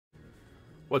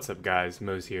What's up guys,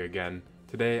 Mo's here again.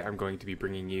 Today I'm going to be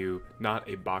bringing you not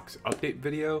a box update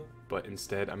video, but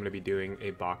instead I'm going to be doing a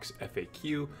box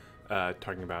FAQ,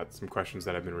 talking about some questions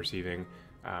that I've been receiving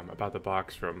about the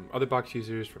box from other box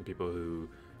users, from people who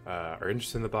are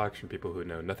interested in the box, from people who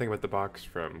know nothing about the box,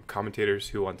 from commentators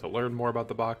who want to learn more about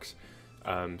the box.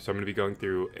 So I'm going to be going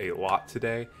through a lot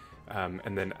today,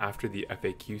 and then after the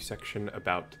FAQ section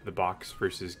about the box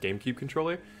versus GameCube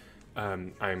controller,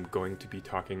 I'm going to be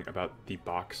talking about the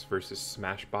box versus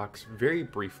Smashbox very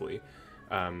briefly.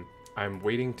 I'm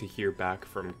waiting to hear back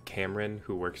from Cameron,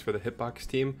 who works for the Hitbox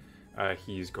team.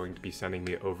 He's going to be sending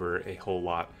me over a whole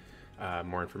lot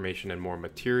more information and more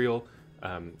material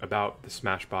about the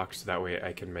Smashbox, so that way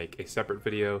I can make a separate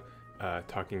video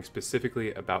talking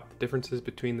specifically about the differences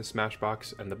between the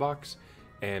Smashbox and the box,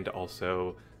 and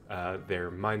also their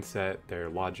mindset, their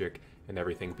logic, and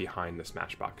everything behind the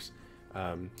Smashbox.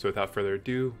 So without further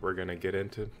ado, we're going to get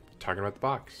into talking about the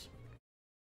box.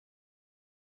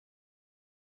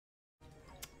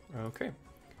 Okay,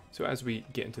 so as we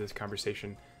get into this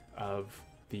conversation of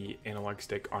the analog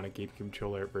stick on a GameCube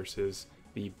controller versus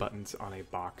the buttons on a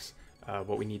box,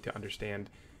 what we need to understand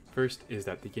first is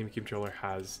that the GameCube controller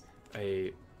has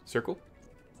a circle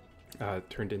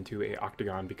turned into an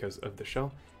octagon because of the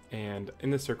shell, and in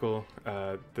the circle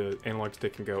the analog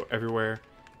stick can go everywhere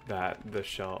that the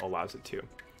shell allows it to,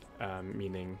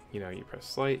 meaning, you know, you press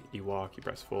slight, you walk, you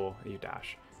press full, you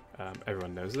dash.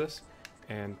 Everyone knows this,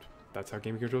 and that's how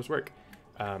GameCube controllers work.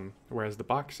 Whereas the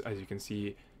box, as you can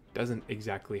see, doesn't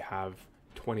exactly have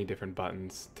 20 different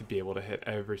buttons to be able to hit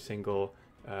every single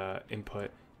input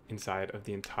inside of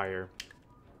the entire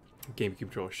GameCube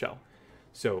controller shell.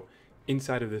 So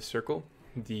inside of this circle,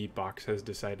 the box has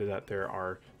decided that there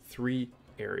are 3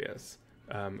 areas.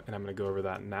 And I'm going to go over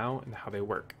that now and how they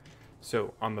work.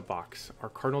 So on the box, our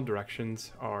cardinal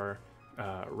directions are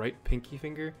right pinky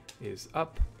finger is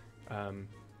up,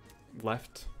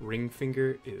 left ring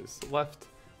finger is left,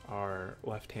 our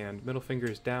left hand middle finger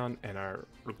is down, and our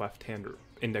left hand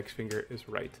index finger is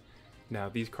right. Now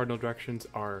these cardinal directions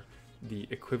are the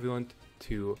equivalent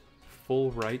to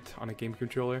full right on a GameCube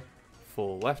controller,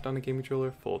 full left on a GameCube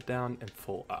controller, full down, and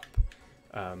full up.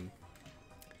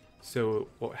 So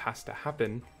what has to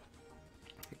happen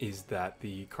is that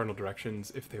the cardinal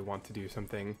directions, if they want to do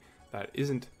something that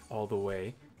isn't all the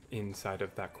way inside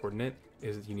of that coordinate,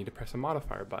 is you need to press a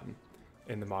modifier button,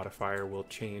 and the modifier will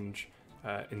change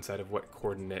inside of what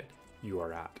coordinate you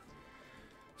are at.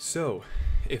 So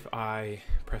if I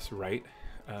press right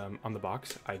on the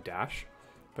box, I dash,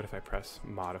 but if I press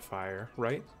modifier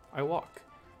right, I walk.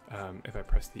 If I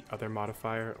press the other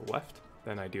modifier left,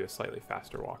 then I do a slightly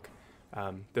faster walk.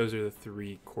 Those are the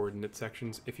 3 coordinate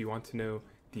sections. If you want to know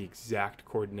the exact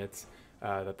coordinates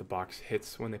that the box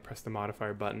hits when they press the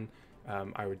modifier button,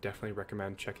 I would definitely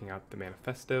recommend checking out the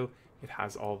manifesto. It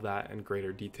has all of that in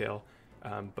greater detail,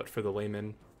 but for the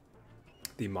layman,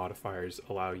 the modifiers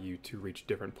allow you to reach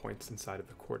different points inside of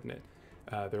the coordinate.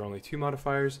 There are only 2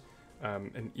 modifiers,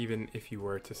 and even if you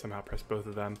were to somehow press both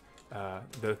of them,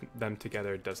 them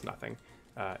together does nothing.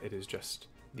 It is just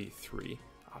the 3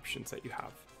 options that you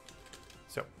have.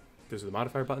 So those are the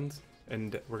modifier buttons,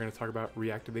 and we're going to talk about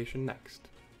reactivation next.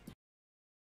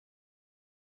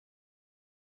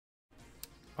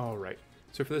 Alright,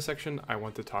 so for this section I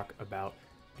want to talk about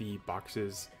the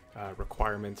box's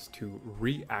requirements to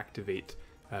reactivate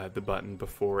the button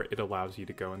before it allows you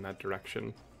to go in that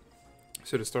direction.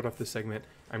 So to start off this segment,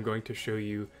 I'm going to show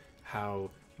you how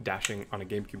dashing on a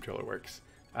GameCube controller works.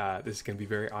 This is going to be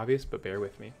very obvious, but bear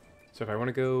with me. So if I want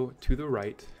to go to the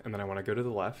right and then I want to go to the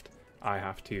left, I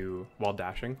have to, while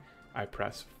dashing, I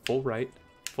press full right,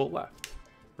 full left,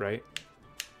 right?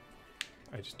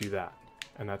 I just do that.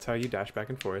 And that's how you dash back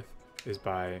and forth, is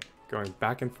by going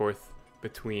back and forth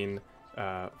between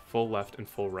full left and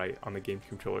full right on the GameCube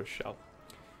controller shell.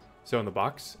 So in the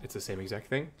box, it's the same exact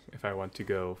thing. If I want to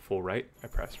go full right, I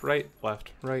press right,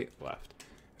 left, and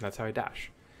that's how I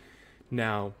dash.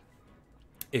 Now,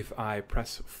 if I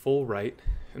press full right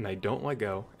and I don't let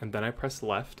go, and then I press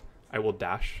left, I will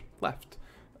dash left,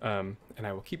 and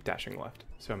I will keep dashing left.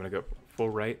 So I'm going to go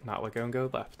full right, not let go, and go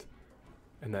left.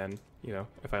 And then, you know,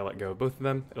 if I let go of both of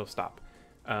them, it'll stop.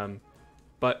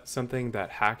 But something that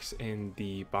Hacks and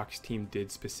the box team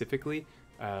did specifically,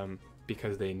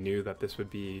 because they knew that this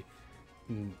would be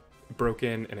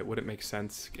broken and it wouldn't make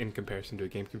sense in comparison to a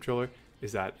GameCube controller,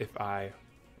 is that if I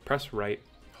press right,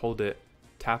 hold it,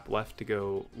 tap left to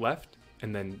go left,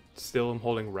 and then still I'm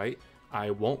holding right,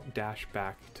 I won't dash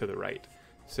back to the right.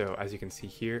 So as you can see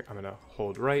here, I'm going to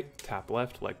hold right, tap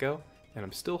left, let go, and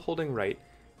I'm still holding right,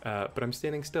 but I'm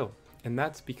standing still. And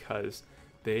that's because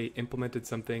they implemented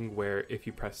something where if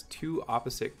you press two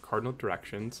opposite cardinal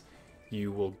directions,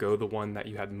 you will go the one that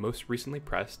you had most recently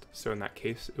pressed. So in that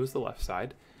case, it was the left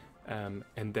side. And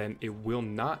then it will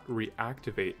not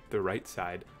reactivate the right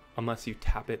side unless you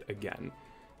tap it again.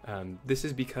 This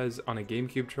is because on a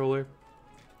GameCube controller,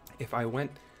 if I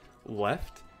went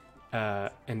left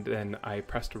and then I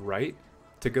pressed right,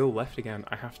 to go left again,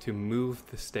 I have to move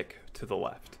the stick to the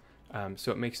left.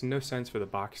 So it makes no sense for the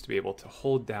box to be able to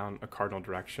hold down a cardinal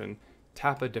direction,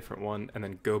 tap a different one, and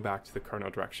then go back to the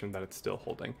cardinal direction that it's still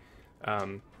holding.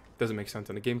 Doesn't make sense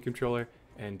on a game controller,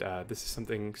 and this is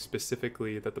something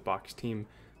specifically that the box team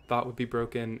thought would be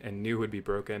broken and knew would be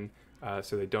broken,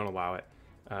 so they don't allow it.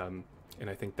 And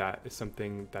I think that is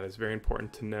something that is very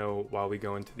important to know while we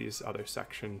go into these other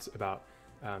sections about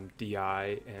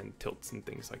DI and tilts and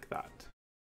things like that.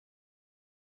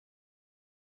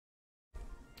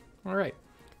 All right,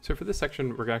 so for this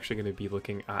section, we're actually going to be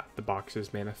looking at the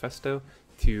box's manifesto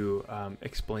to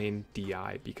explain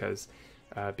DI, because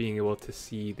being able to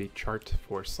see the chart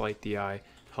for slight DI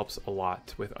helps a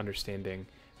lot with understanding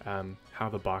how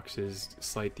the box's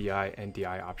slight DI and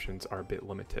DI options are a bit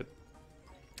limited.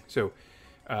 So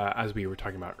as we were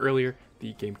talking about earlier,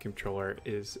 the game controller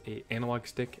is an analog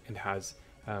stick and has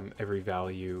every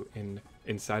value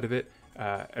inside of it.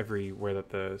 Everywhere that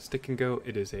the stick can go,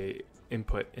 it is a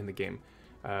input in the game.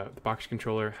 The box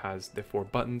controller has the 4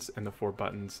 buttons, and the 4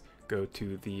 buttons go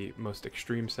to the most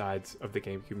extreme sides of the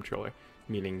GameCube controller,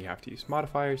 meaning you have to use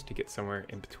modifiers to get somewhere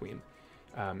in between.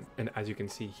 And as you can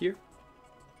see here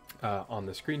on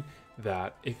the screen,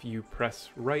 that if you press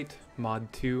right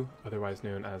mod 2, otherwise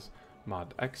known as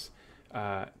mod X,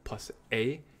 plus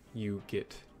A, you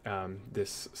get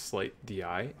this slight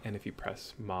DI, and if you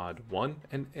press mod 1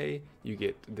 and A, you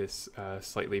get this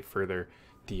slightly further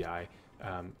DI.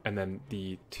 And then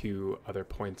the 2 other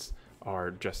points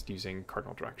are just using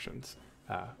cardinal directions.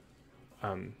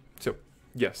 So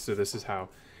yes, so this is how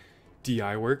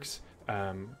DI works,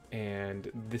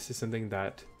 and this is something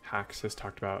that Hacks has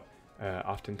talked about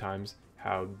oftentimes,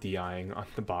 how DIing on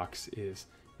the box is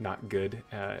not good,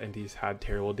 and he's had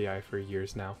terrible DI for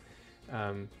years now.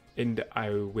 And I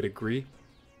would agree.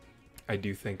 I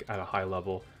do think at a high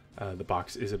level, the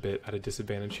box is a bit at a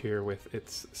disadvantage here with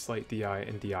its slight DI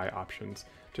and DI options,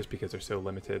 just because they're so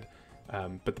limited.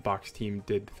 But the box team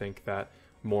did think that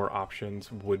more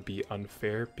options would be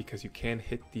unfair, because you can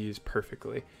hit these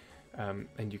perfectly,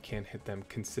 and you can hit them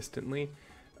consistently.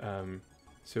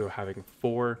 So having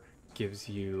 4 gives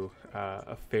you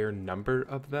a fair number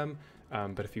of them,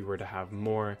 but if you were to have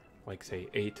more, like say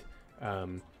 8,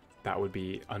 that would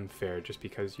be unfair, just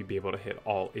because you'd be able to hit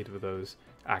all 8 of those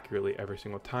accurately every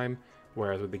single time.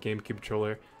 Whereas with the GameCube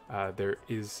controller, there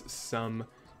is some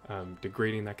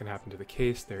degrading that can happen to the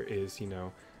case. There is,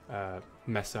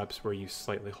 mess ups where you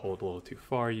slightly hold a little too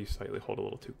far, you slightly hold a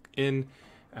little too in,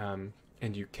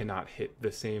 and you cannot hit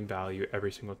the same value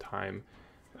every single time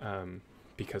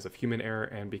because of human error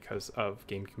and because of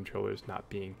GameCube controllers not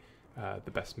being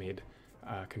the best made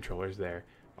controllers there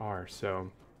are. So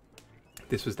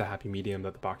this was the happy medium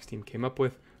that the box team came up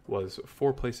with, was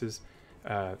 4 places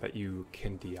that you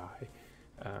can DI,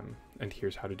 and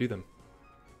here's how to do them.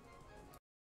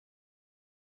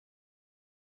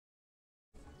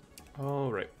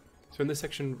 Alright, so in this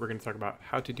section we're going to talk about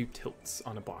how to do tilts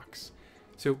on a box.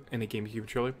 So in a GameCube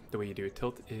controller, the way you do a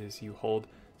tilt is you hold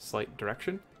slight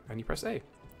direction and you press A,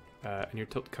 and your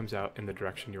tilt comes out in the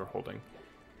direction you're holding.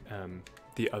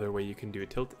 The other way you can do a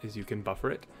tilt is you can buffer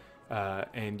it,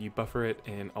 and you buffer it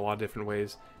in a lot of different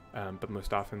ways, but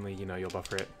most oftenly, you'll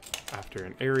buffer it after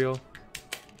an aerial,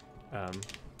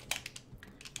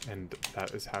 and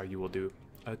that is how you will do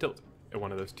a tilt. In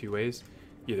one of those 2 ways,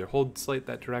 you either hold slight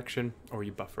that direction or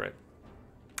you buffer it.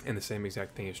 And the same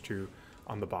exact thing is true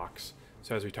on the box.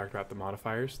 So as we talked about the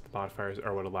modifiers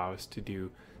are what allow us to do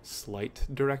slight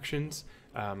directions,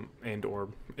 and or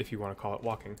if you want to call it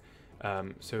walking.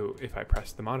 So if I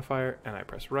press the modifier and I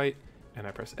press right and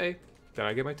I press A, then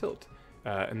I get my tilt.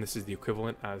 And this is the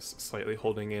equivalent as slightly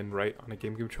holding in right on a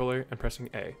GameCube controller and pressing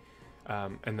A.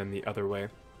 And then the other way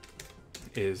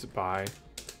is by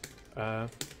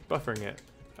buffering it,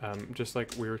 just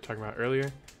like we were talking about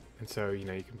earlier. And so, you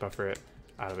can buffer it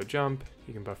out of a jump,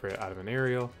 you can buffer it out of an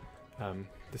aerial,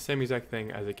 the same exact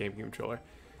thing as a GameCube controller.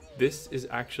 This is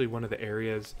actually one of the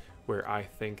areas where I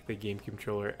think the GameCube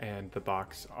controller and the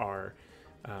box are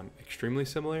extremely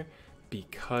similar,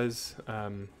 because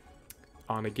on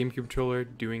a GameCube controller,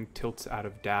 doing tilts out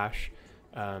of dash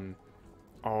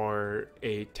are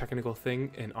a technical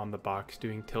thing, and on the box,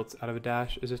 doing tilts out of a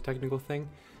dash is a technical thing.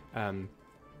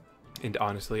 And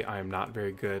honestly, I am not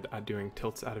very good at doing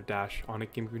tilts out of dash on a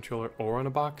game controller or on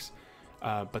a box,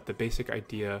 but the basic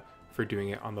idea for doing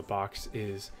it on the box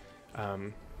is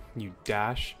you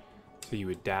dash, so you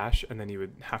would dash and then you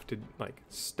would have to like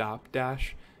stop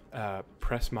dash,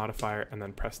 press modifier, and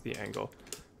then press the angle.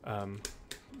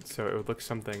 So it would look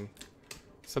something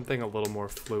a little more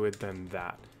fluid than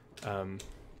that.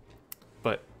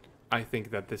 But I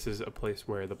think that this is a place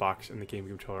where the box and the game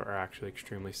controller are actually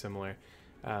extremely similar.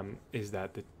 Is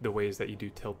that the ways that you do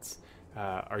tilts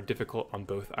are difficult on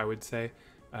both, I would say.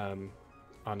 On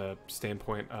a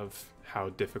standpoint of how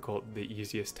difficult the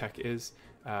easiest tech is,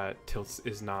 tilts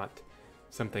is not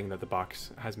something that the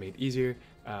box has made easier,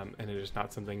 and it is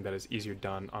not something that is easier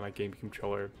done on a game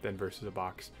controller than versus a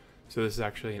box. So this is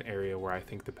actually an area where I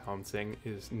think the balancing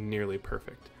is nearly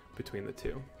perfect between the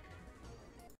two.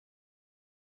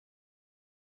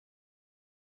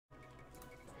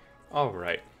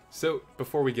 Alright, so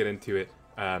before we get into it,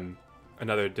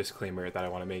 another disclaimer that I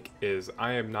want to make is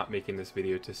I am not making this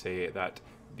video to say that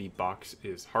the box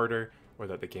is harder or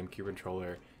that the GameCube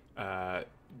controller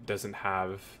doesn't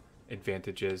have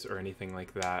advantages or anything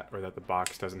like that, or that the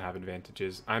box doesn't have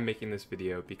advantages. I'm making this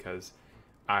video because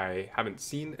I haven't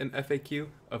seen an FAQ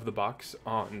of the box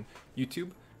on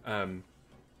YouTube, and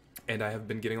I have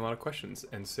been getting a lot of questions,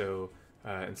 and so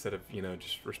instead of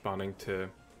just responding to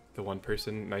the one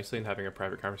person nicely and having a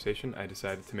private conversation, I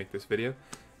decided to make this video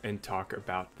and talk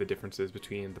about the differences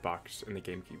between the box and the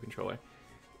GameCube controller.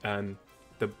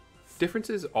 The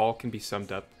differences all can be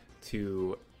summed up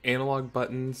to analog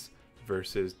buttons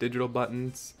versus digital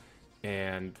buttons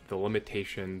and the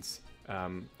limitations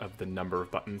of the number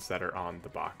of buttons that are on the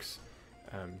box.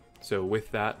 So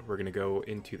with that, we're going to go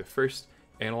into the first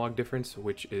analog difference,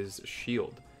 which is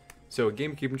shield. So a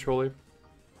GameCube controller,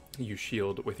 you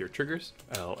shield with your triggers,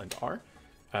 L and R,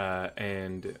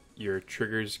 and your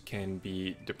triggers can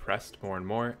be depressed more and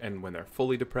more, and when they're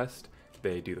fully depressed,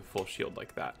 they do the full shield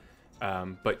like that.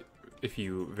 But if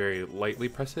you very lightly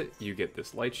press it, you get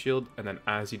this light shield, and then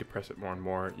as you depress it more and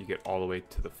more, you get all the way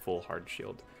to the full hard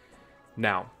shield.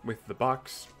 Now, with the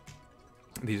box,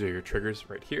 these are your triggers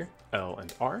right here, L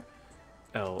and R,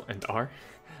 L and R,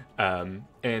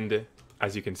 and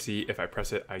as you can see, if I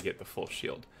press it, I get the full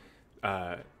shield.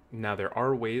 Now there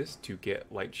are ways to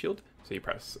get light shield, so you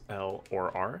press L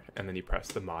or R, and then you press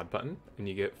the mod button, and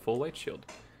you get full light shield.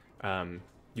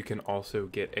 You can also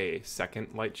get a second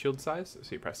light shield size, so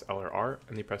you press L or R,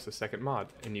 and you press the second mod,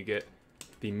 and you get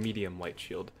the medium light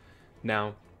shield.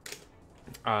 Now,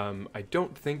 I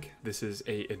don't think this is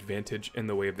a advantage in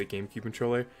the way of the GameCube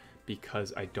controller,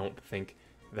 because I don't think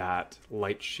that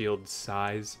light shield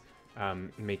size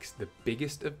makes the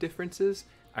biggest of differences.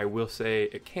 I will say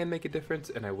it can make a difference,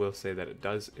 and I will say that it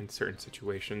does in certain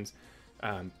situations,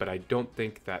 but I don't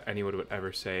think that anyone would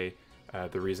ever say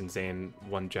the reason Zane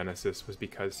won Genesis was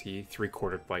because he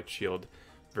 3/4 light shield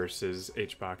versus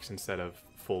HBox instead of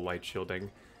full light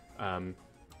shielding.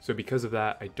 So because of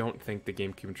that, I don't think the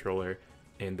GameCube controller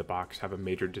and the box have a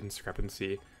major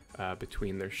discrepancy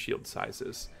between their shield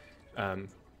sizes.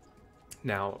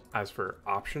 Now, as for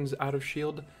options out of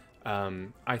shield,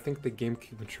 I think the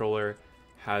GameCube controller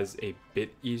has a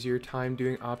bit easier time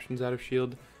doing options out of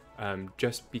shield,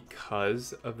 just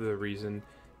because of the reason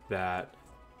that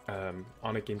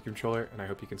on a GameCube controller, and I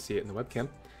hope you can see it in the webcam,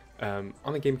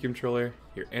 on the GameCube controller,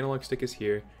 your analog stick is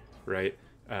here, right,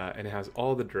 and it has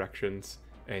all the directions,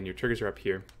 and your triggers are up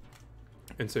here,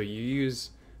 and so you use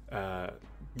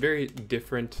very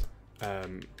different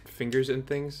fingers and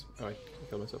things. Oh, I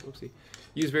killed myself, oopsie.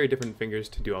 You use very different fingers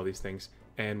to do all these things,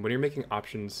 and when you're making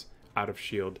options out of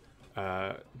shield,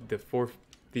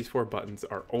 these four buttons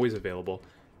are always available,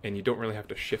 and you don't really have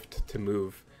to shift to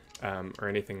move or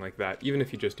anything like that. Even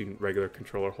if you just do regular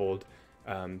controller hold,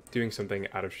 doing something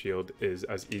out of shield is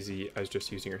as easy as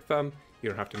just using your thumb. You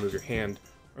don't have to move your hand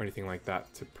or anything like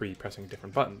that to pre-pressing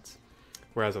different buttons.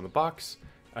 Whereas on the box,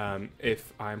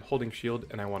 if I'm holding shield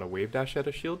and I want to wave dash out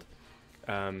of shield,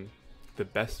 the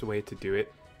best way to do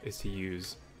it is to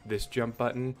use this jump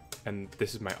button, and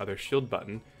this is my other shield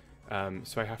button.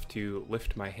 So I have to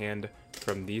lift my hand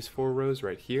from these 4 rows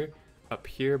right here, up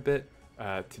here a bit,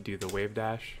 to do the wave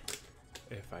dash,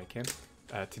 if I can,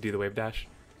 to do the wave dash.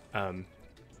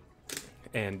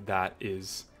 And that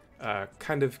is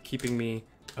kind of keeping me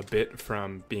a bit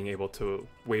from being able to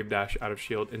wave dash out of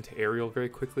shield into aerial very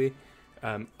quickly.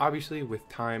 Obviously, with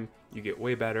time, you get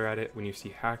way better at it. When you see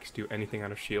hacks do anything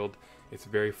out of shield, it's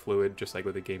very fluid, just like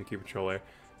with a GameCube controller.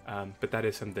 But that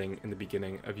is something in the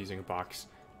beginning of using a box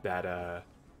that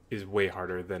is way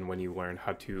harder than when you learn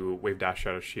how to wave dash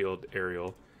out of shield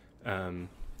aerial on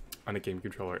a game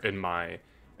controller, in my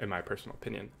in my personal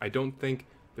opinion. I don't think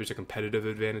there's a competitive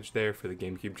advantage there for the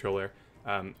GameCube controller.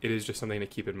 It is just something to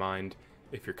keep in mind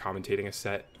if you're commentating a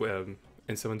set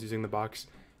and someone's using the box.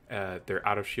 Their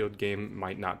out of shield game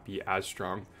might not be as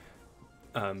strong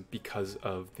because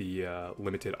of the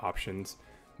limited options,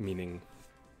 meaning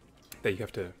that you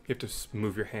have to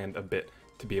move your hand a bit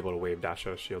to be able to wave dash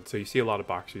out of shield. So you see a lot of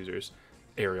box users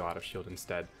aerial out of shield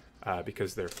instead,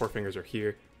 because their forefingers are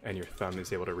here and your thumb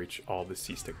is able to reach all the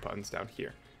C-stick buttons down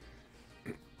here.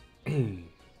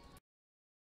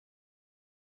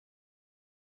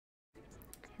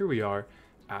 Here we are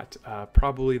at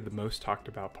probably the most talked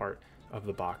about part of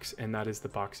the box, and that is the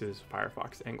box's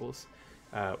Firefox angles,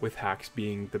 with Hax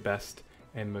being the best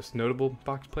and most notable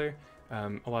box player.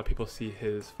 A lot of people see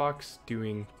his Fox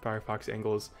doing Firefox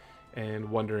angles and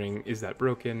wondering, is that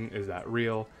broken? Is that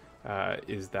real?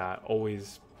 Is that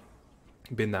always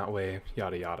been that way?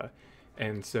 Yada yada.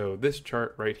 And so this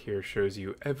chart right here shows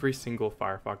you every single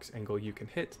Firefox angle you can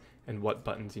hit and what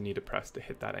buttons you need to press to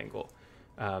hit that angle.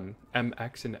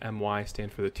 MX and MY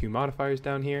stand for the two modifiers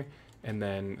down here, and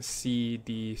then C,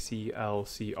 D, C, L,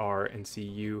 CR, and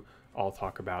CU all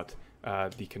talk about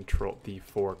the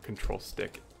four control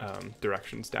stick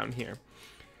directions down here.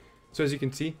 So as you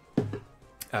can see,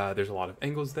 there's a lot of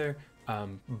angles there,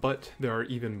 but there are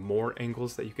even more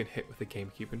angles that you can hit with the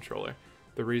GameCube controller.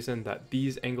 The reason that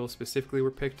these angles specifically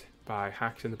were picked by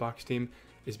Hax in the Box team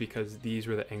is because these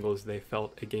were the angles they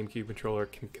felt a GameCube controller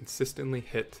can consistently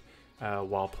hit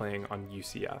while playing on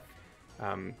UCF.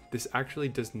 This actually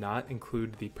does not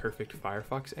include the perfect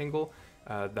Firefox angle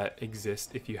that exists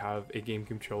if you have a GameCube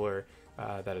controller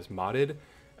that is modded,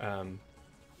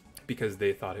 because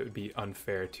they thought it would be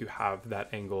unfair to have that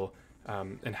angle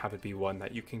and have it be one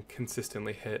that you can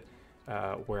consistently hit,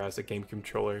 whereas a GameCube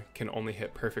controller can only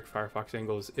hit perfect Firefox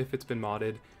angles if it's been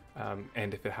modded,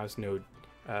 and if it has no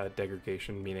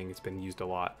degradation, meaning it's been used a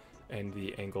lot and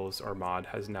the angles or mod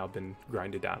has now been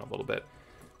grinded down a little bit.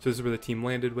 So this is where the team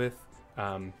landed with.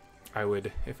 I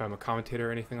would, if I'm a commentator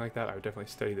or anything like that, I would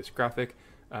definitely study this graphic,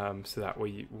 so that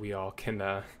we all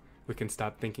can we can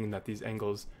stop thinking that these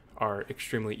angles are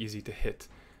extremely easy to hit,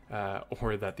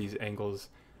 or that these angles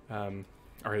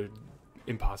are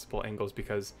impossible angles,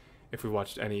 because if we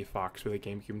watched any Fox with a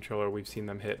GameCube controller, we've seen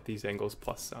them hit these angles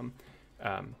plus some.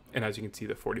 And as you can see,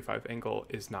 the 45 angle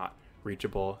is not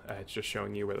reachable. It's just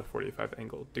showing you where the 45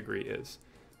 angle degree is.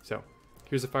 So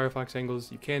here's the Firefox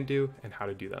angles you can do and how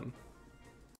to do them.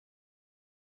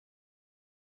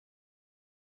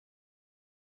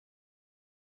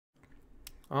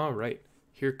 All right,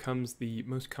 here comes the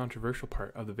most controversial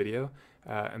part of the video,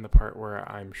 and the part where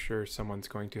I'm sure someone's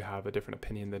going to have a different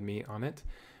opinion than me on it.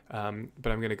 But I'm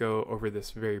going to go over this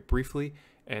very briefly,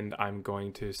 and I'm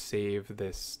going to save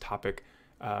this topic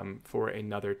for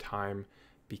another time,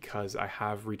 because I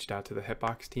have reached out to the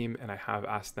Hitbox team and I have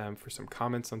asked them for some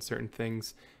comments on certain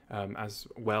things, as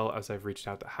well as I've reached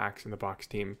out to Hax in the Box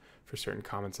team for certain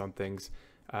comments on things.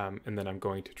 And then I'm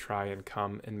going to try and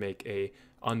come and make a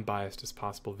unbiased as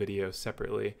possible video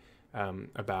separately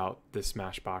about the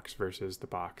Smashbox versus the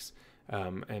box,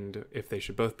 and if they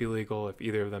should both be legal, if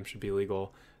either of them should be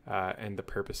legal, and the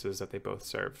purposes that they both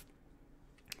serve.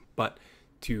 But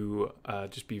to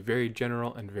just be very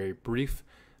general and very brief,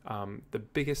 the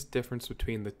biggest difference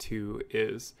between the two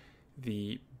is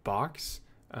the box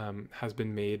has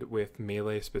been made with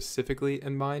Melee specifically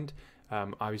in mind.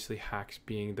 Obviously, Hax,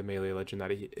 being the Melee legend that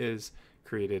he is,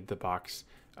 created the box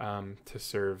to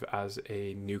serve as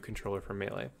a new controller for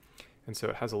Melee. And so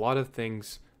it has a lot of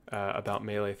things about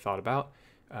Melee thought about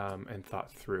and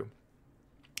thought through.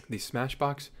 The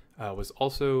Smashbox was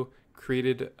also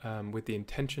created with the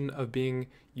intention of being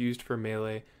used for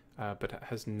Melee, but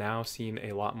has now seen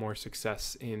a lot more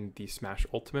success in the Smash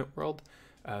Ultimate world.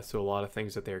 So a lot of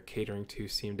things that they're catering to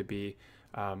seem to be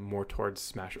more towards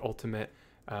Smash Ultimate.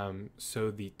 So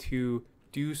the two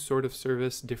do sort of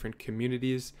service different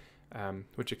communities,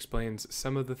 which explains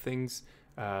some of the things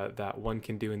that one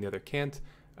can do and the other can't.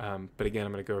 But again,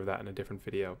 I'm going to go over that in a different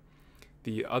video.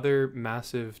 The other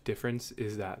massive difference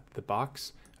is that the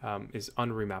box is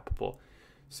unremappable.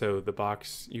 So the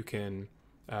box, you can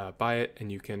buy it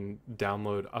and you can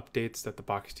download updates that the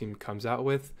box team comes out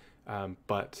with,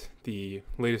 but the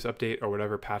latest update or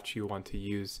whatever patch you want to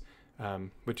use,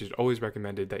 which is always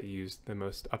recommended that you use the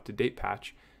most up-to-date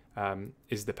patch,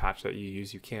 is the patch that you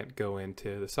use. You can't go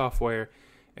into the software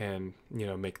and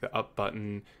make the up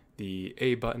button the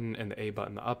A button and the A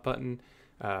button the up button.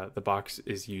 The box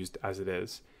is used as it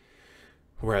is.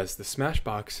 Whereas the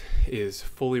Smashbox is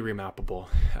fully remappable,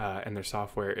 and their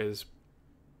software is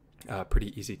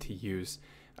pretty easy to use,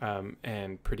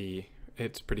 and pretty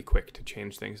it's pretty quick to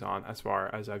change things on, as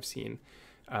far as I've seen.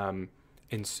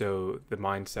 And so the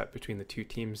mindset between the two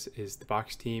teams is the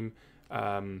box team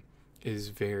is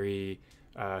very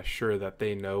sure that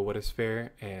they know what is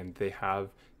fair, and they have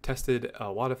tested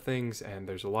a lot of things, and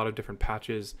there's a lot of different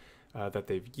patches that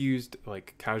they've used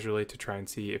like casually to try and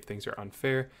see if things are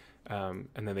unfair. And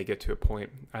then they get to a point,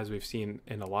 as we've seen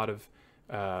in a lot of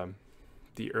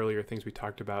the earlier things we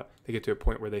talked about, they get to a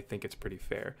point where they think it's pretty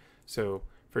fair. So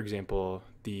for example,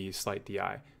 the slight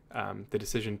DI, the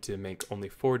decision to make only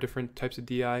 4 different types of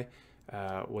DI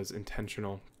was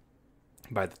intentional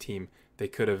by the team. They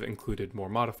could have included more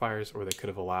modifiers, or they could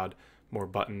have allowed more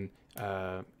button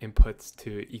inputs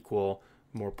to equal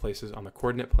more places on the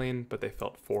coordinate plane, but they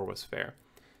felt 4 was fair.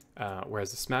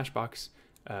 Whereas the Smashbox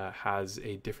has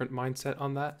a different mindset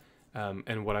on that.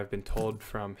 And what I've been told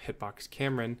from Hitbox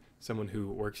Cameron, someone who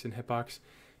works in Hitbox,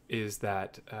 is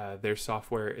that their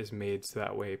software is made so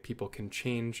that way people can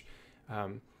change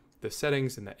the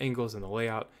settings and the angles and the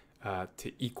layout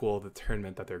to equal the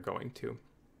tournament that they're going to.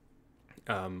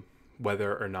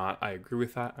 Whether or not I agree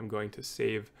with that, I'm going to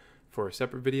save for a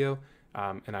separate video,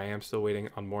 and I am still waiting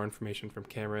on more information from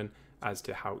Cameron as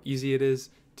to how easy it is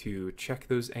to check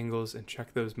those angles and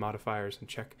check those modifiers and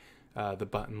check the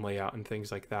button layout and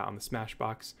things like that on the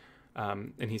Smashbox.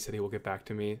 And he said he will get back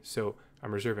to me, so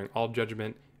I'm reserving all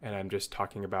judgment, and I'm just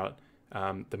talking about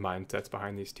the mindsets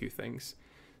behind these two things.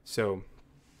 So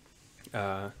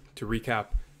to recap,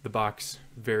 the box,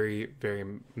 very, very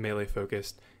melee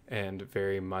focused, and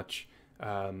very much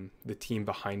the team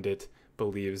behind it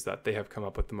believes that they have come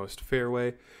up with the most fair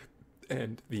way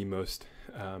and the most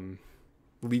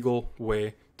legal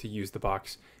way to use the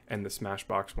box, and the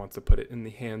Smashbox wants to put it in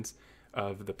the hands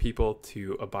of the people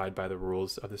to abide by the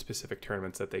rules of the specific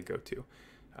tournaments that they go to.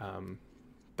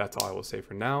 That's all I will say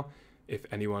for now. If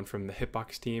anyone from the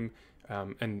Hitbox team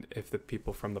and if the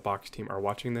people from the box team are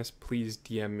watching this, please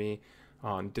DM me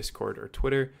on Discord or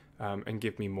Twitter and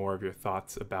give me more of your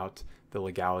thoughts about the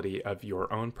legality of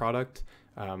your own product,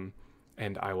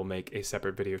 and I will make a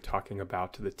separate video talking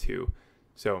about the two.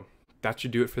 So that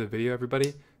should do it for the video,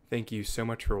 everybody. Thank you so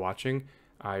much for watching.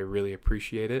 I really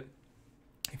appreciate it.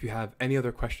 If you have any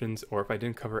other questions, or if I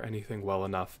didn't cover anything well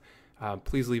enough,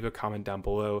 please leave a comment down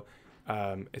below.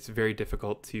 It's very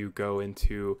difficult to go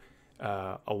into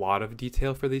a lot of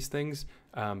detail for these things,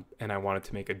 and I wanted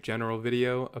to make a general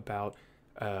video about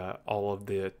all of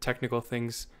the technical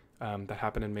things that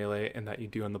happen in Melee and that you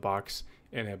do in the box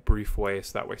in a brief way,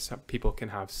 so that way some people can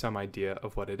have some idea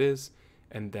of what it is.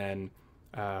 And then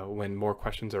when more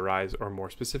questions arise, or more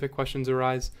specific questions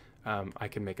arise, I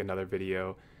can make another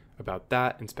video about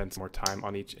that and spend some more time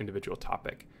on each individual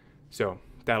topic. So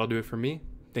that'll do it for me.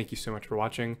 Thank you so much for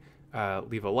watching.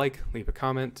 Leave a like, leave a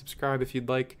comment, subscribe if you'd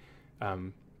like.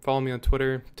 Follow me on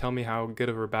Twitter. Tell me how good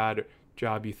or bad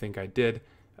job you think I did.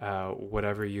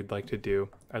 Whatever you'd like to do,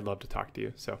 I'd love to talk to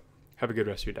you. So have a good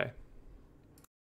rest of your day.